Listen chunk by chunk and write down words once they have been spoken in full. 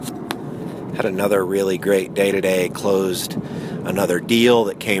Had another really great day today. Closed another deal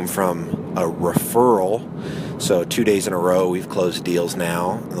that came from a referral. So 2 days in a row we've closed deals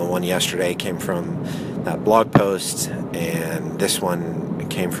now. The one yesterday came from that blog post, and this one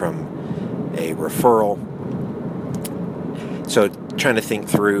came from a referral. So trying to think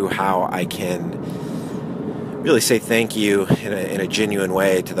through how I can really say thank you in a genuine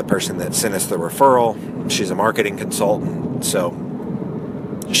way to the person that sent us the referral. She's a marketing consultant, so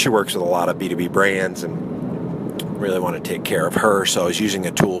she works with a lot of B2B brands and really want to take care of her. So I was using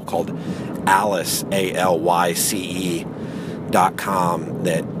a tool called Alyce, ALYCE.com,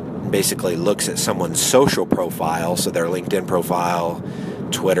 that basically looks at someone's social profile, so their LinkedIn profile,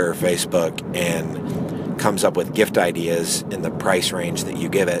 Twitter, Facebook, and comes up with gift ideas in the price range that you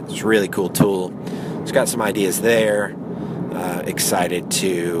give it. It's a really cool tool. It's got some ideas there. Excited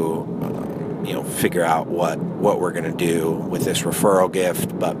to figure out what we're going to do with this referral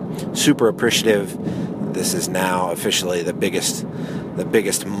gift, but super appreciative. This is now officially the biggest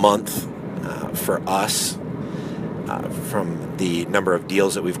month for us from the number of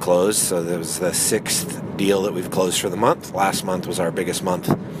deals that we've closed. So that was the 6th deal that we've closed for the month. Last month was our biggest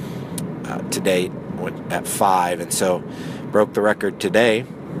month to date, went at 5, and so broke the record today,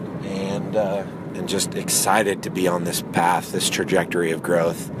 and just excited to be on this path, this trajectory of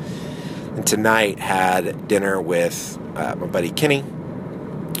growth. And tonight had dinner with my buddy Kenny.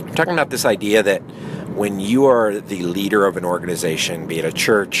 We're talking about this idea that when you are the leader of an organization, be it a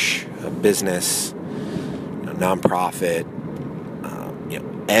church, a business, nonprofit,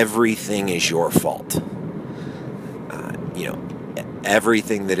 everything is your fault.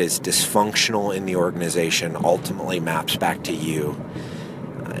 Everything that is dysfunctional in the organization ultimately maps back to you.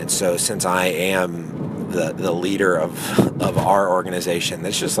 And so since I am the leader of our organization,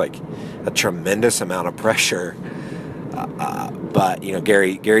 there's just like a tremendous amount of pressure. But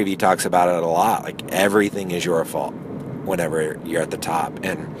Gary Vee talks about it a lot. Like, everything is your fault whenever you're at the top,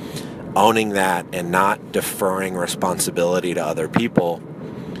 and owning that and not deferring responsibility to other people,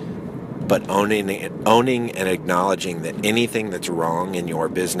 but owning and acknowledging that anything that's wrong in your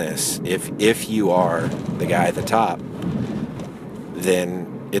business, if you are the guy at the top, then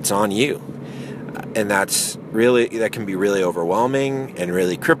it's on you. And that can be really overwhelming and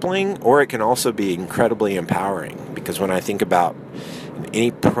really crippling, or it can also be incredibly empowering. Because when I think about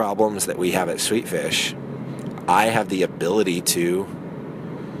any problems that we have at Sweetfish, I have the ability to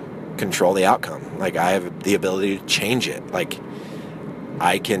control the outcome. Like, I have the ability to change it. Like,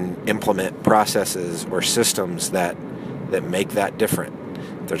 I can implement processes or systems that make that different.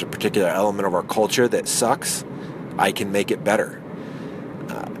 If there's a particular element of our culture that sucks, I can make it better.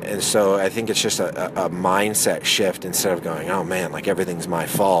 And so I think it's just a mindset shift, instead of going, oh man, like everything's my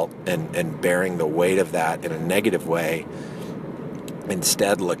fault, and bearing the weight of that in a negative way.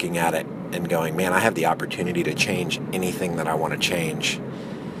 Instead, looking at it and going, man, I have the opportunity to change anything that I want to change.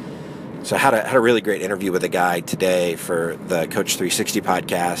 So I had a really great interview with a guy today for the Coach 360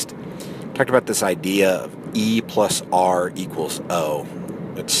 podcast. Talked about this idea of E plus R equals O,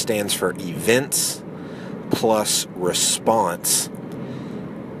 which stands for events plus response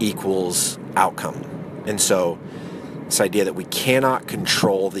equals outcome. And so this idea that we cannot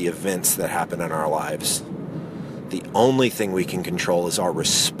control the events that happen in our lives. The only thing we can control is our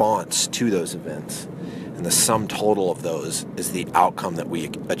response to those events. And the sum total of those is the outcome that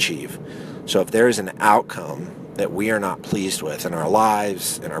we achieve. So if there is an outcome that we are not pleased with in our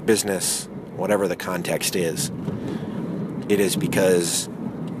lives, in our business, whatever the context is, it is because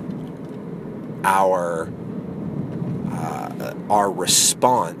our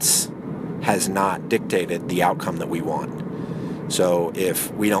response has not dictated the outcome that we want. So if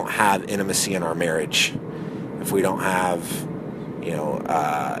we don't have intimacy in our marriage, if we don't have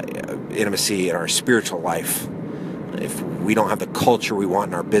intimacy in our spiritual life, if we don't have the culture we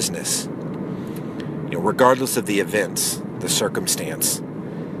want in our business, regardless of the events, the circumstance,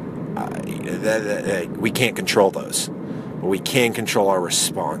 we can't control those. But we can control our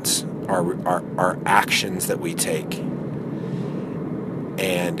response, our actions that we take.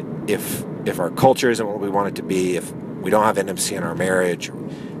 And if our culture isn't what we want it to be, if we don't have intimacy in our marriage,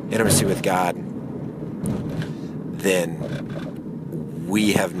 intimacy with God, then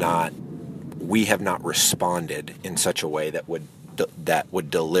we have not responded in such a way that would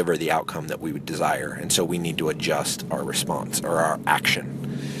deliver the outcome that we would desire. And so we need to adjust our response or our action.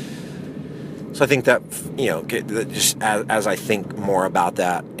 So I think that, just as I think more about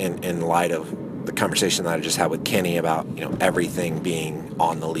that in light of the conversation that I just had with Kenny about, everything being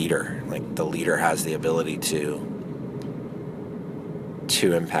on the leader, like the leader has the ability to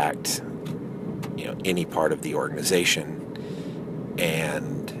impact, any part of the organization.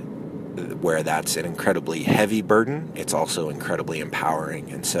 And where that's an incredibly heavy burden, it's also incredibly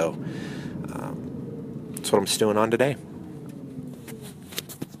empowering. And so that's what I'm stewing on today.